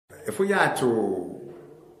if we are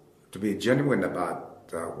to be genuine about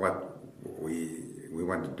what we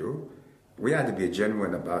want to do, we are to be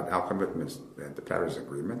genuine about our commitments and the Paris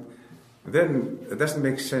Agreement, then it doesn't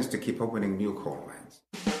make sense to keep opening new coal mines.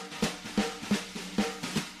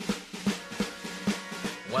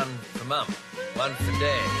 One for Mum, one for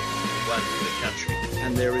Dad, one for the country.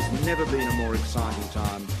 And there has never been a more exciting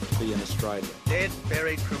time to be in Australia. Dead,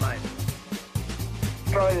 buried, cremated.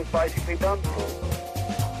 Australia's basically done.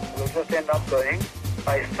 We'll just end up being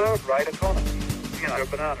a third-rate economy. You know, a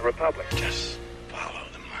banana republic. Just follow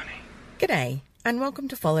the money. G'day, and welcome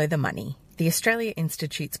to Follow the Money, the Australia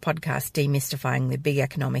Institute's podcast demystifying the big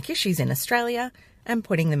economic issues in Australia and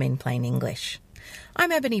putting them in plain English.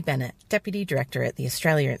 I'm Ebony Bennett, Deputy Director at the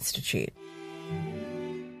Australia Institute.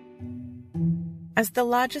 As the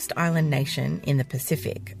largest island nation in the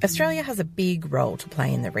Pacific, Australia has a big role to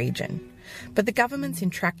play in the region. But the government's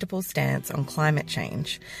intractable stance on climate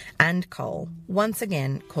change and coal once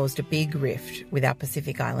again caused a big rift with our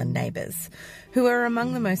Pacific Island neighbours, who are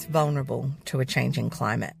among the most vulnerable to a changing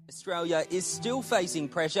climate. Australia is still facing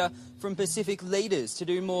pressure from Pacific leaders to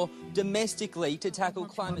do more domestically to tackle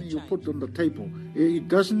climate change. You put on the table, it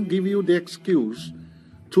doesn't give you the excuse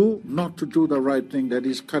to not to do the right thing, that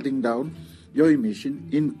is cutting down your emission,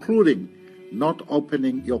 including not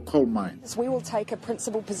opening your coal mines. We will take a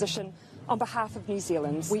principled position on behalf of New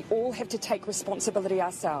Zealand. We all have to take responsibility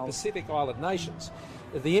ourselves. Pacific Island nations,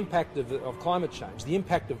 the impact of climate change, the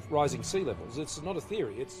impact of rising sea levels, it's not a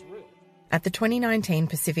theory, it's real. At the 2019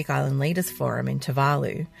 Pacific Island Leaders Forum in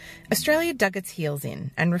Tuvalu, Australia dug its heels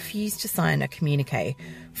in and refused to sign a communique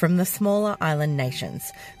from the smaller island nations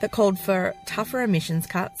that called for tougher emissions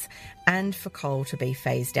cuts and for coal to be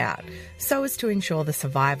phased out, so as to ensure the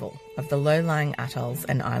survival of the low-lying atolls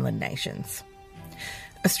and island nations.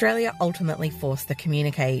 Australia ultimately forced the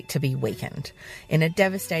communique to be weakened in a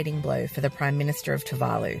devastating blow for the Prime Minister of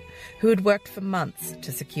Tuvalu, who had worked for months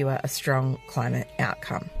to secure a strong climate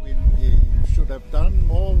outcome. We should have done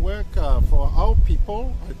more work for our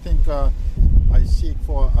people. I think I seek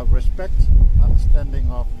for a respect,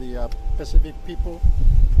 understanding of the Pacific people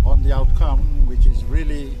on the outcome, which is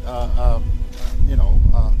really, a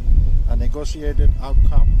negotiated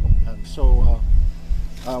outcome. And so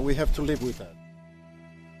we have to live with that.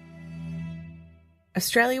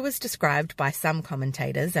 Australia was described by some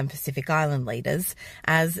commentators and Pacific Island leaders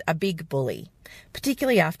as a big bully,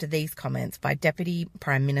 particularly after these comments by Deputy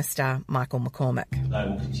Prime Minister Michael McCormack. They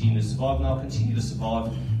will continue to survive, and they'll continue to survive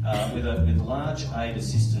with large aid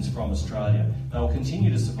assistance from Australia. They will continue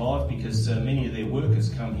to survive because many of their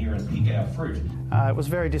workers come here and pick our fruit. It was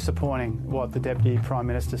very disappointing what the Deputy Prime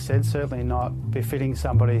Minister said, certainly not befitting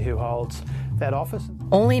somebody who holds that office.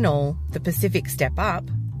 All in all, the Pacific step up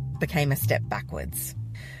became a step backwards.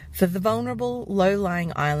 For the vulnerable,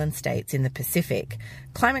 low-lying island states in the Pacific,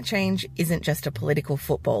 climate change isn't just a political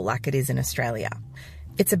football like it is in Australia.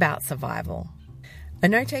 It's about survival.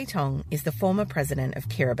 Anote Tong is the former president of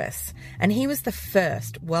Kiribati, and he was the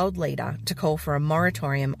first world leader to call for a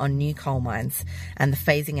moratorium on new coal mines and the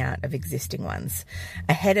phasing out of existing ones,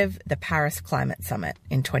 ahead of the Paris Climate Summit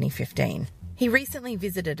in 2015. He recently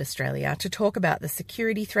visited Australia to talk about the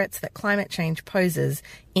security threats that climate change poses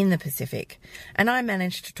in the Pacific, and I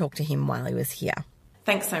managed to talk to him while he was here.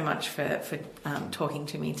 Thanks so much for talking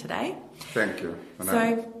to me today. Thank you, and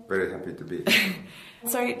I'm very happy to be here.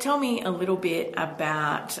 So tell me a little bit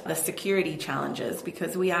about the security challenges,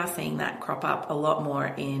 because we are seeing that crop up a lot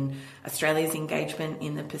more in Australia's engagement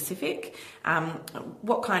in the Pacific.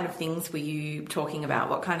 What kind of things were you talking about?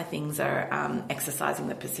 What kind of things are exercising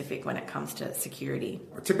the Pacific when it comes to security?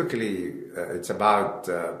 Typically, it's about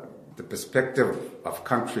the perspective of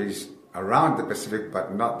countries around the Pacific,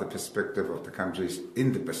 but not the perspective of the countries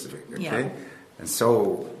in the Pacific, okay? Yeah. And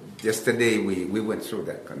so yesterday we went through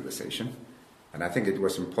that conversation. And I think it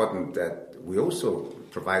was important that we also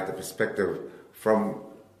provide the perspective from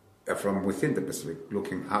within the Pacific,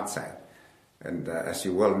 looking outside. And as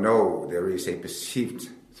you well know, there is a perceived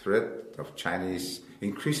threat of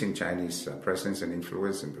increasing Chinese presence and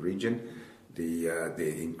influence in the region, the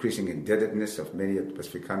increasing indebtedness of many of the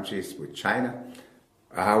Pacific countries with China,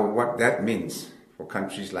 what that means for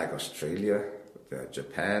countries like Australia,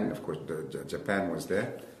 Japan. Of course, Japan was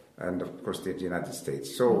there. And of course the United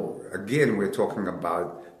States. So again, we're talking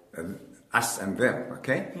about us and them,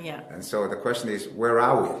 okay? Yeah. And so the question is, where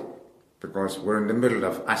are we? Because we're in the middle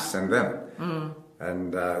of us and them. Mm.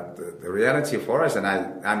 And the reality for us, and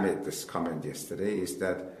I made this comment yesterday, is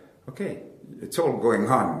that, okay, it's all going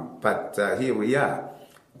on, but here we are.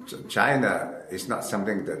 China is not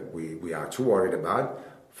something that we are too worried about.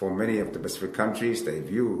 For many of the Pacific countries, they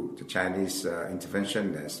view the Chinese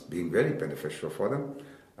intervention as being very beneficial for them.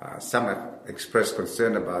 Some have expressed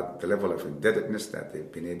concern about the level of indebtedness that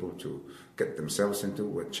they've been able to get themselves into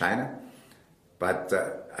with China. But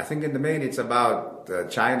I think in the main, it's about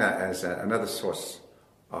China as another source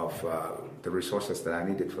of the resources that are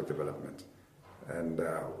needed for development. And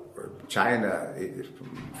China,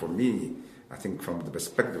 for me, I think from the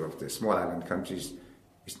perspective of the small island countries,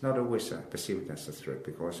 it's not always perceived as a threat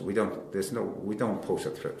because we don't pose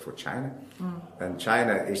a threat for China, and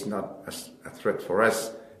China is not a threat for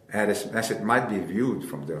us as it might be viewed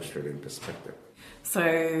from the Australian perspective.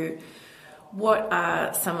 So, what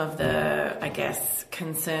are some of the, I guess,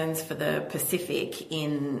 concerns for the Pacific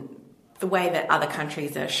in the way that other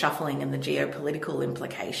countries are shuffling and the geopolitical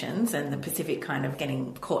implications, and the Pacific kind of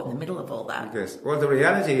getting caught in the middle of all that? Yes. Well, the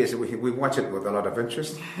reality is we watch it with a lot of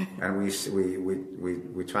interest, and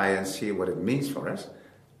we try and see what it means for us.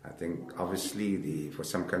 I think obviously for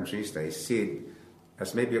some countries they see it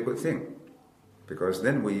as maybe a good thing, because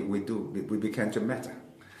then we begin to matter.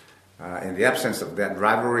 In the absence of that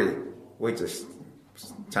rivalry, we're just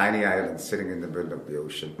tiny islands sitting in the middle of the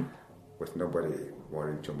ocean with nobody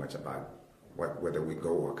worrying too much about whether we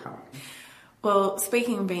go or come. Well,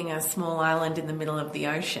 speaking of being a small island in the middle of the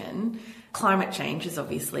ocean, climate change is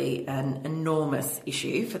obviously an enormous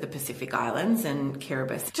issue for the Pacific Islands and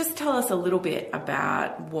Kiribati. Just tell us a little bit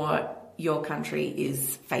about what your country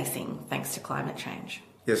is facing thanks to climate change.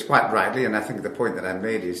 Yes, quite rightly, and I think the point that I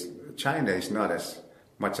made is China is not as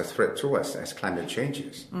much a threat to us as climate change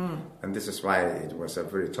is. And this is why it was a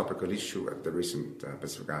very topical issue at the recent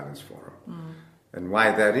Pacific Islands Forum. And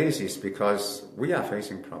why that is because we are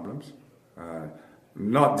facing problems,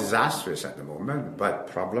 not disastrous at the moment, but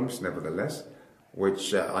problems nevertheless,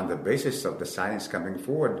 which on the basis of the science coming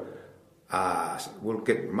forward will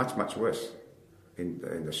get much, much worse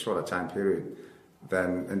in the shorter time period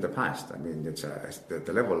than in the past. I mean,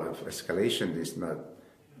 the level of escalation is not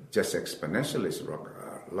just exponential, it's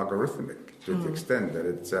logarithmic to the extent that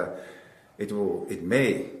it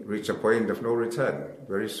may reach a point of no return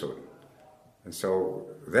very soon. And so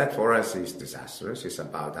that for us is disastrous. It's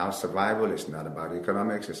about our survival. It's not about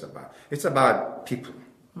economics. It's about people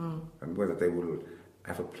and whether they will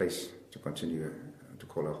have a place to continue to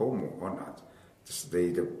call a home or not.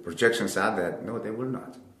 The projections are that no, they will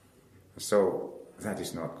not. So that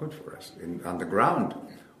is not good for us. On the ground,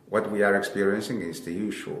 what we are experiencing is the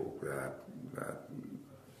usual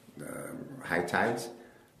high tides.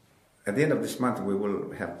 At the end of this month, we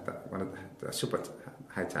will have one of the super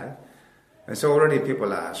high tide. And so already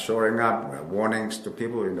people are shoring up warnings to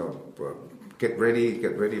people, get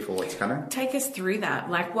ready for what's coming. Take us through that.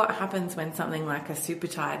 Like, what happens when something like a super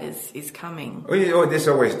tide is coming? There's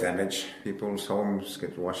always damage. People's homes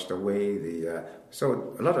get washed away.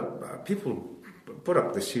 So a lot of people put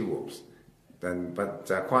up the seawalls,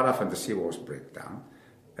 but quite often the seawalls break down.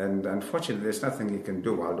 And unfortunately, there's nothing you can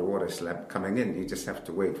do while the water is coming in. You just have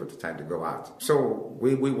to wait for the tide to go out. So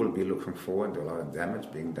we will be looking forward to a lot of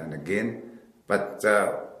damage being done again. But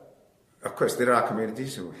of course, there are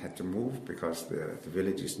communities who had to move because the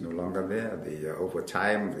village is no longer there. Over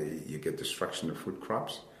time, you get destruction of food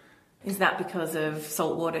crops. Is that because of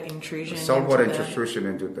saltwater intrusion? Saltwater intrusion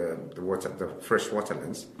into the fresh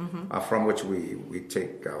waterlands, from which we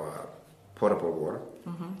take our potable water.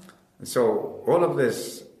 And so all of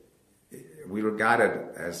this we regard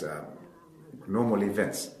it as normal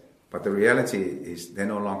events. But the reality is they're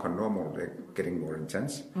no longer normal. They're getting more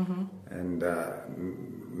intense and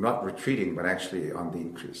not retreating, but actually on the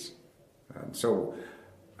increase. And so,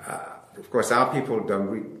 of course, our people don't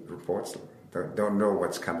read reports, don't know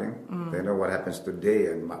what's coming. They know what happens today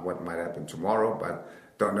and what might happen tomorrow, but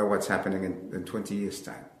don't know what's happening in 20 years'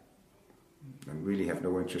 time. And really have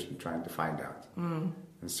no interest in trying to find out.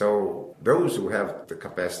 And so those who have the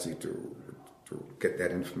capacity to get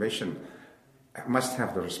that information must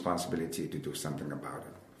have the responsibility to do something about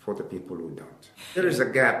it for the people who don't. There is a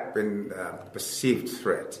gap in perceived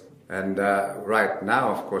threat. And right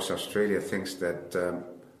now, of course, Australia thinks that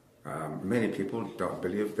many people don't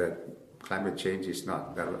believe that climate change is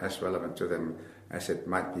not as relevant to them as it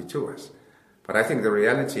might be to us. But I think the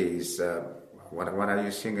reality is, what are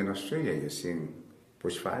you seeing in Australia? You're seeing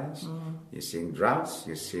bushfires, you're seeing droughts,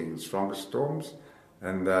 you're seeing stronger storms.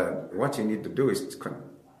 And what you need to do is to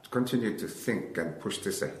continue to think and push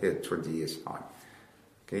this ahead 20 years on.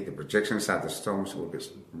 Okay, the projections are the storms will get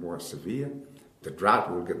more severe, the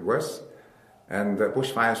drought will get worse, and the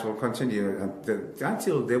bushfires will continue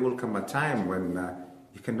until there will come a time when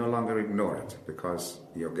you can no longer ignore it because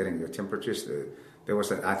you're getting your temperatures. There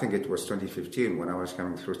was, I think it was 2015 when I was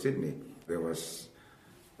coming through Sydney, there was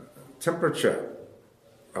temperature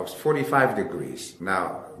of 45 degrees,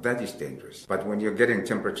 now that is dangerous. But when you're getting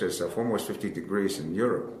temperatures of almost 50 degrees in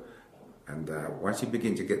Europe, and once you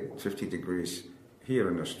begin to get 50 degrees here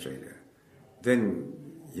in Australia, then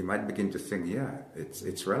you might begin to think, yeah,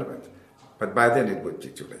 it's relevant. But by then it would be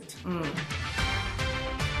too late.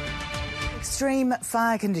 Extreme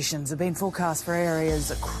fire conditions have been forecast for areas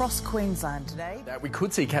across Queensland today. We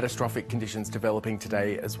could see catastrophic conditions developing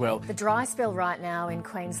today as well. The dry spell right now in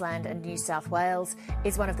Queensland and New South Wales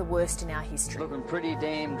is one of the worst in our history. Looking pretty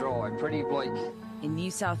damn dry, pretty bleak. In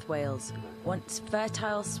New South Wales, once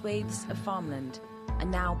fertile swathes of farmland are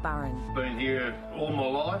now barren. Been here all my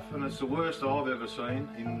life and it's the worst I've ever seen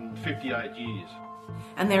in 58 years.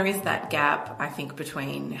 And there is that gap, I think,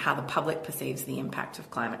 between how the public perceives the impact of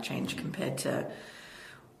climate change compared to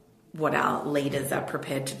what our leaders are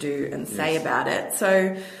prepared to do and say about it.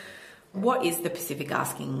 So what is the Pacific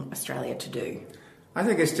asking Australia to do? I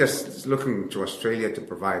think it's just looking to Australia to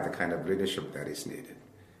provide the kind of leadership that is needed.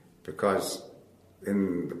 Because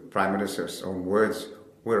in the Prime Minister's own words,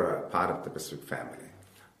 we're a part of the Pacific family.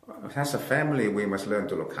 As a family, we must learn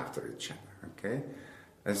to look after each other, okay?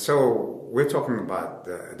 And so we're talking about,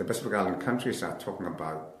 the Pacific Island countries are talking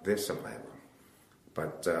about their survival.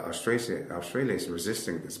 But Australia is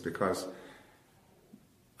resisting this because,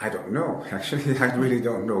 I don't know, actually, I really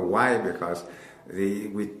don't know why, because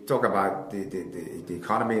we talk about the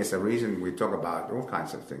economy as a reason, we talk about all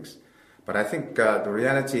kinds of things. But I think the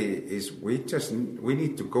reality is we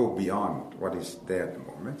need to go beyond what is there at the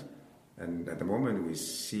moment. And at the moment we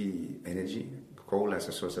see energy, coal as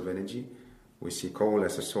a source of energy. We see coal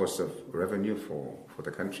as a source of revenue for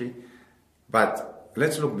the country. But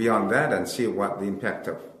let's look beyond that and see what the impact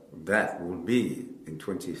of that will be in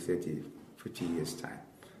 20, 30, 50 years' time.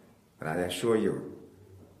 And I assure you,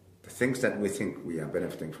 the things that we think we are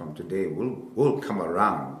benefiting from today will come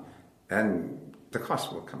around and the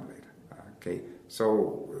cost will come later. Okay,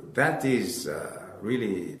 so that is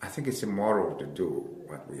really, I think it's immoral to do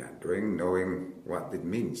what we are doing, knowing what it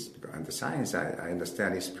means. And the science, I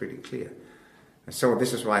understand, is pretty clear. And so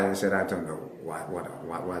this is why I said I don't know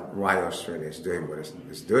why Australia is doing what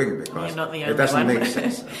it's doing, because it doesn't make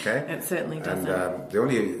sense. Okay, it certainly doesn't. And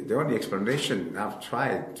the only explanation, I've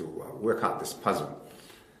tried to work out this puzzle.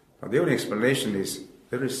 The only explanation is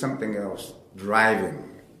there is something else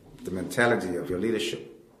driving the mentality of your leadership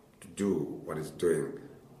to do what it's doing,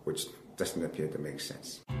 which doesn't appear to make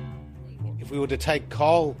sense. If we were to take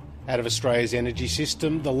coal out of Australia's energy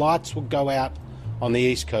system, the lights would go out on the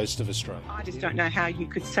east coast of Australia. I just don't know how you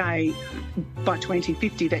could say by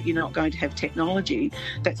 2050 that you're not going to have technology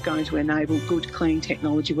that's going to enable good, clean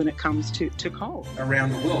technology when it comes to coal.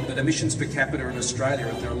 Around the world, but emissions per capita in Australia are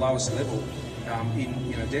at their lowest level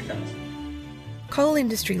in decades. Coal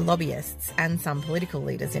industry lobbyists and some political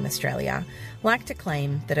leaders in Australia like to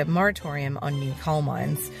claim that a moratorium on new coal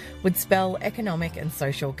mines would spell economic and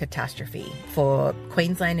social catastrophe for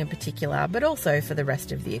Queensland in particular, but also for the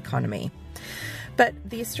rest of the economy. But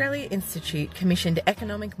the Australia Institute commissioned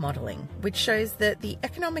economic modelling, which shows that the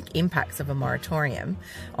economic impacts of a moratorium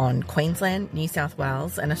on Queensland, New South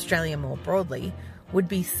Wales and Australia more broadly would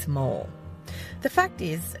be small. The fact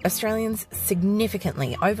is, Australians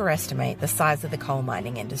significantly overestimate the size of the coal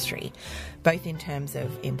mining industry, both in terms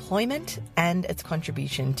of employment and its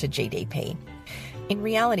contribution to GDP. In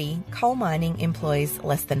reality, coal mining employs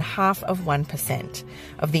less than 0.5%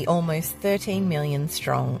 of the almost 13 million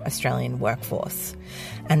strong Australian workforce.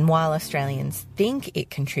 And while Australians think it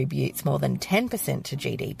contributes more than 10% to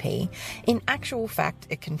GDP, in actual fact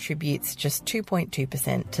it contributes just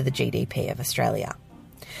 2.2% to the GDP of Australia.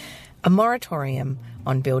 A moratorium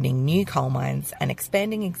on building new coal mines and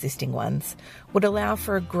expanding existing ones would allow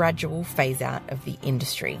for a gradual phase-out of the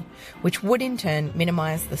industry, which would in turn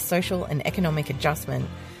minimise the social and economic adjustment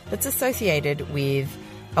that's associated with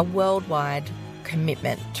a worldwide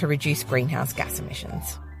commitment to reduce greenhouse gas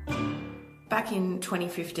emissions. Back in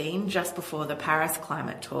 2015, just before the Paris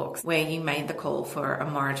climate talks, where you made the call for a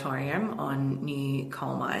moratorium on new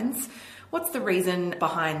coal mines, what's the reason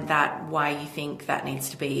behind that, why you think that needs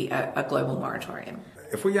to be a global moratorium?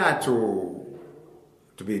 If we are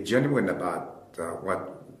to be genuine about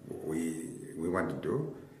what we want to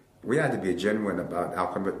do, we are to be genuine about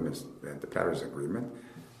our commitments to the Paris Agreement,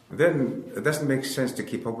 then it doesn't make sense to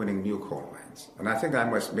keep opening new coal mines. And I think I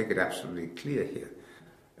must make it absolutely clear here.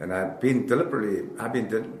 And I've been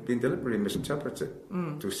deliberately misinterpreted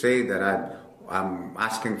to say that I'm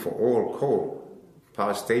asking for all coal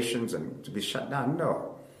power stations and to be shut down.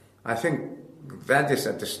 No. I think that is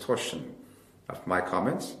a distortion of my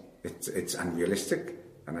comments. It's unrealistic,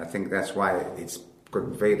 and I think that's why it's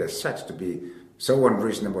conveyed as such to be so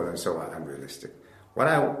unreasonable and so unrealistic. What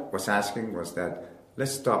I was asking was that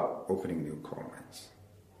let's stop opening new coal mines.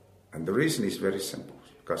 And the reason is very simple,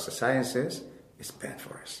 because the science says it's bad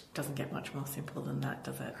for us. Doesn't get much more simple than that,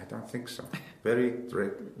 does it? I don't think so. Very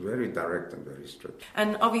direct and very strict.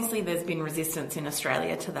 And obviously there's been resistance in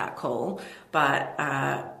Australia to that call, but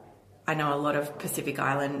I know a lot of Pacific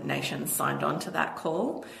Island nations signed on to that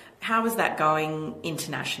call. How is that going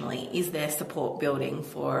internationally? Is there support building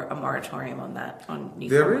for a moratorium on that, on new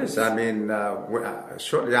There coal is. mines? I mean,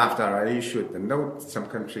 shortly after I issued the note, some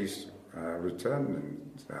countries returned and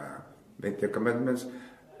made their commitments.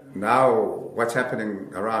 Now, what's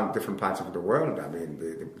happening around different parts of the world, I mean,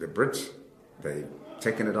 the Brits, they've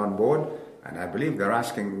taken it on board, and I believe they're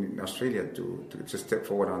asking Australia to step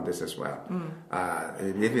forward on this as well.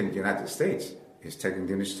 Even the United States is taking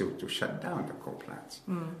the initiative to shut down the coal plants.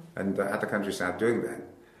 And other countries are doing that.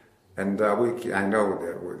 And I know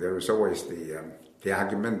there is always the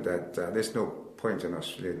argument that there's no point in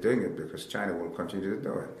Australia doing it because China will continue to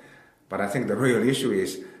do it. But I think the real issue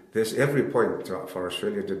is there's every point for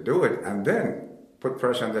Australia to do it and then put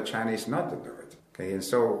pressure on the Chinese not to do it. Okay, and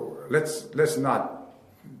so let's not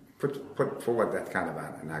put forward that kind of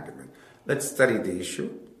an argument. Let's study the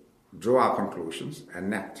issue, draw our conclusions,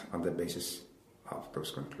 and act on the basis of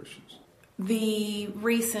those conclusions. The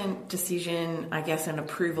recent decision, I guess, and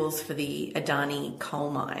approvals for the Adani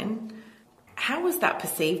coal mine, how was that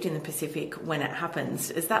perceived in the Pacific when it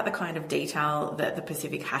happens? Is that the kind of detail that the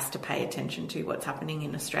Pacific has to pay attention to what's happening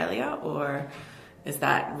in Australia, or is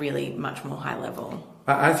that really much more high level?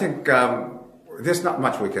 I think there's not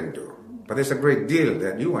much we can do, but there's a great deal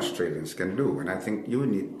that you Australians can do, and I think you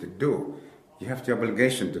need to do. You have the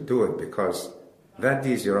obligation to do it because that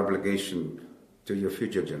is your obligation to your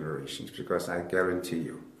future generations, because I guarantee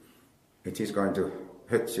you it is going to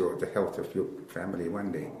hurt the health of your family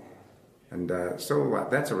one day. And so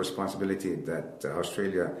that's a responsibility that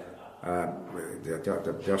Australia,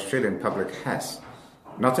 the Australian public has,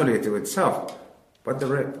 not only to itself, but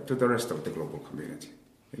to the rest of the global community.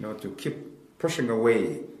 You know, to keep pushing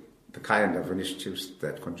away the kind of initiatives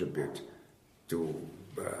that contribute to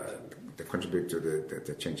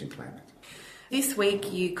the changing climate. This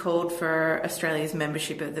week you called for Australia's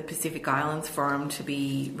membership of the Pacific Islands Forum to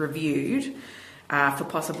be reviewed for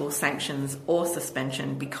possible sanctions or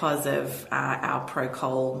suspension because of our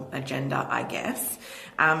pro-coal agenda, I guess.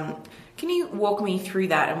 Can you walk me through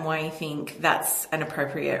that and why you think that's an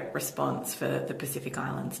appropriate response for the Pacific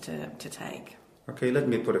Islands to take? Okay, let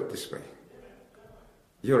me put it this way.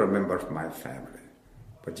 You're a member of my family,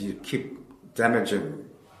 but you keep damaging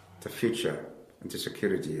the future and the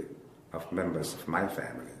security of members of my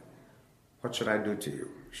family. What should I do to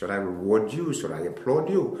you? Should I reward you? Should I applaud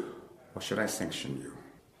you? Or should I sanction you?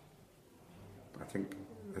 I think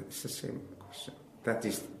it's the same question.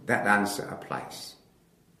 That answer applies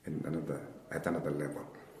at another level.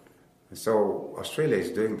 And so Australia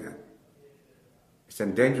is doing that. It's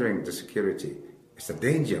endangering the security. It's a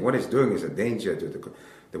danger. What it's doing is a danger to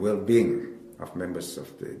the well-being of members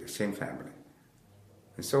of the same family.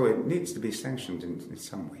 And so it needs to be sanctioned in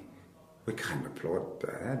some way. We can't applaud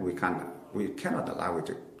that. We cannot allow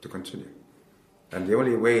it to continue. And the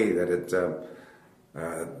only way that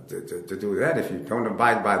to do that, if you don't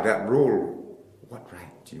abide by that rule, what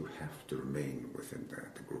right do you have to remain within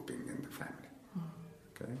the grouping in the family?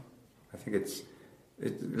 Okay, I think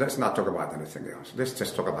let's not talk about anything else. Let's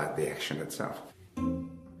just talk about the action itself.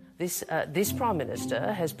 This Prime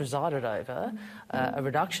Minister has presided over a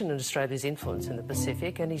reduction in Australia's influence in the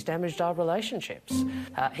Pacific, and he's damaged our relationships.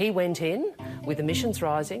 He went in with emissions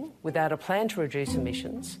rising, without a plan to reduce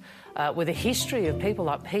emissions, with a history of people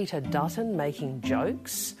like Peter Dutton making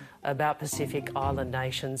jokes about Pacific Island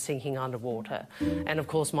nations sinking underwater. And of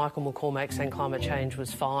course, Michael McCormack saying climate change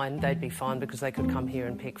was fine. They'd be fine because they could come here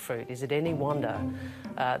and pick fruit. Is it any wonder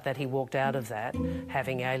that he walked out of that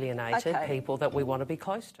having alienated people that we want to be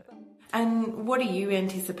close to? And what are you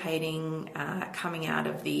anticipating coming out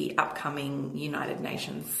of the upcoming United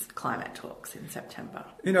Nations climate talks in September?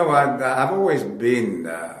 You know, I've always been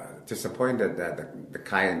disappointed at the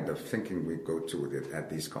kind of thinking we go to at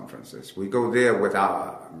these conferences. We go there with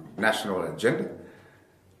our national agenda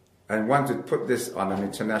and want to put this on an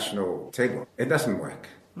international table. It doesn't work.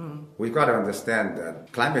 We've got to understand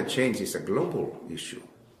that climate change is a global issue.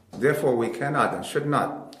 Therefore, we cannot and should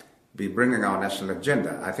not be bringing our national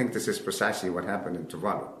agenda. I think this is precisely what happened in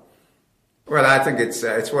Tuvalu. Well, I think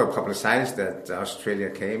it's well publicized that Australia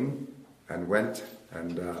came and went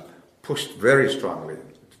and pushed very strongly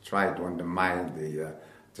to try to undermine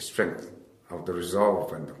the strength of the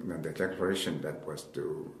resolve and the declaration that was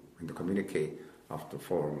in the communique of the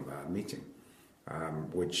forum meeting.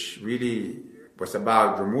 which really was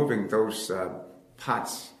about removing those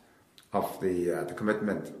parts of the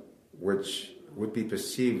commitment which would be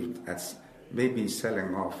perceived as maybe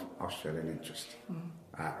selling off Australian interest.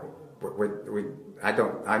 I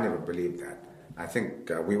never believed that. I think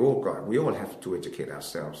we all have to educate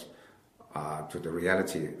ourselves to the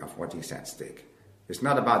reality of what is at stake. It's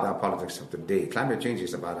not about our politics of the day. Climate change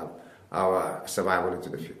is about our survival into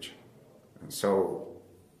the future. And so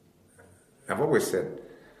I've always said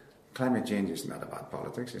climate change is not about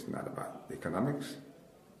politics, it's not about economics,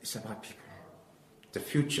 it's about people. The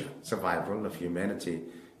future survival of humanity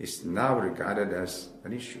is now regarded as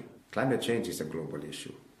an issue. Climate change is a global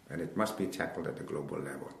issue, and it must be tackled at the global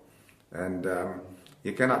level. And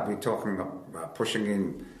you cannot be talking about pushing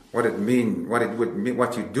in what it would mean,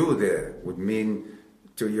 what you do there would mean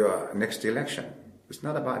to your next election. It's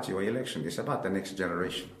not about your election, it's about the next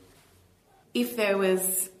generation. If there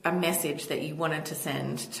was a message that you wanted to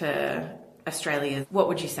send to Australia, what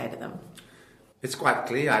would you say to them? It's quite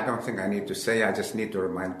clear. I don't think I need to say. I just need to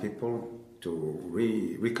remind people to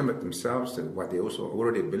recommit themselves to what they also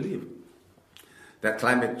already believe. That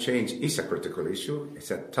climate change is a critical issue.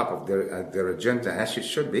 It's at top of their agenda, as it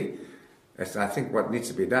should be. As I think what needs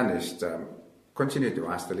to be done is continue to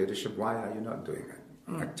ask the leadership, why are you not doing it,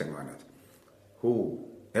 acting on it? Who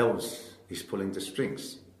else is pulling the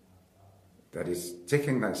strings? That is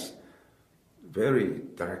taking us very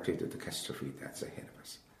directly to the catastrophe that's ahead of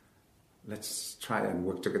us. Let's try and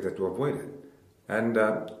work together to avoid it. And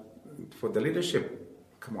for the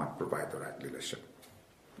leadership, come on, provide the right leadership.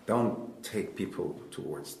 Don't take people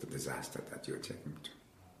towards the disaster that you're taking them to.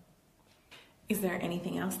 Is there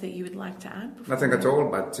anything else that you would like to add? Nothing at all,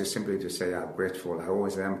 but simply to say how grateful I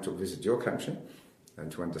always am to visit your country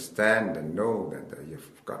and to understand and know that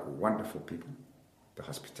you've got wonderful people, the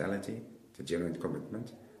hospitality, the genuine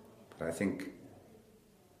commitment. But I think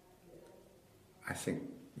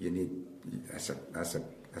you need, as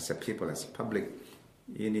a people, as a public,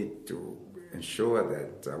 you need to ensure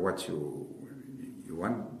that what you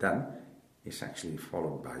want done is actually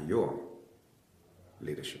followed by your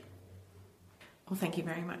leadership. Well, thank you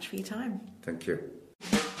very much for your time. Thank you.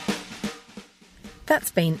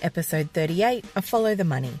 That's been episode 38 of Follow the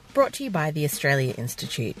Money, brought to you by the Australia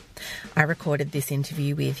Institute. I recorded this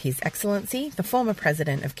interview with His Excellency, the former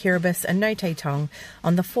President of Kiribati, Anote Tong,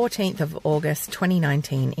 on the 14th of August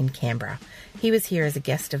 2019 in Canberra. He was here as a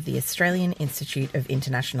guest of the Australian Institute of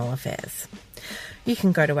International Affairs. You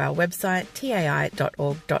can go to our website,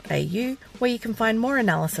 tai.org.au, where you can find more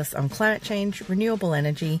analysis on climate change, renewable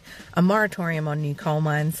energy, a moratorium on new coal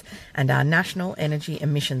mines, and our national energy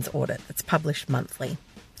emissions audit that's published monthly.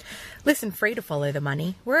 Listen free to Follow the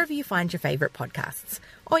Money wherever you find your favourite podcasts,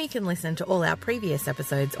 or you can listen to all our previous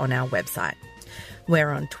episodes on our website.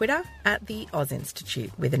 We're on Twitter at the Oz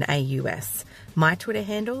Institute with an AUS. My Twitter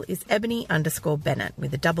handle is Ebony_Bennett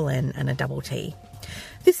with a double N and a double T.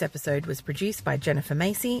 This episode was produced by Jennifer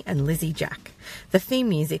Macy and Lizzie Jack. The theme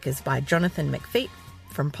music is by Jonathan McFeet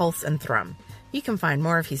from Pulse and Thrum. You can find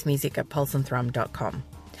more of his music at pulseandthrum.com.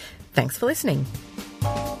 Thanks for listening.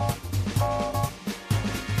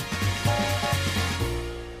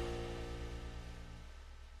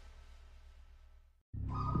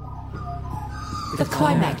 The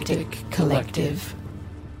Climactic Collective.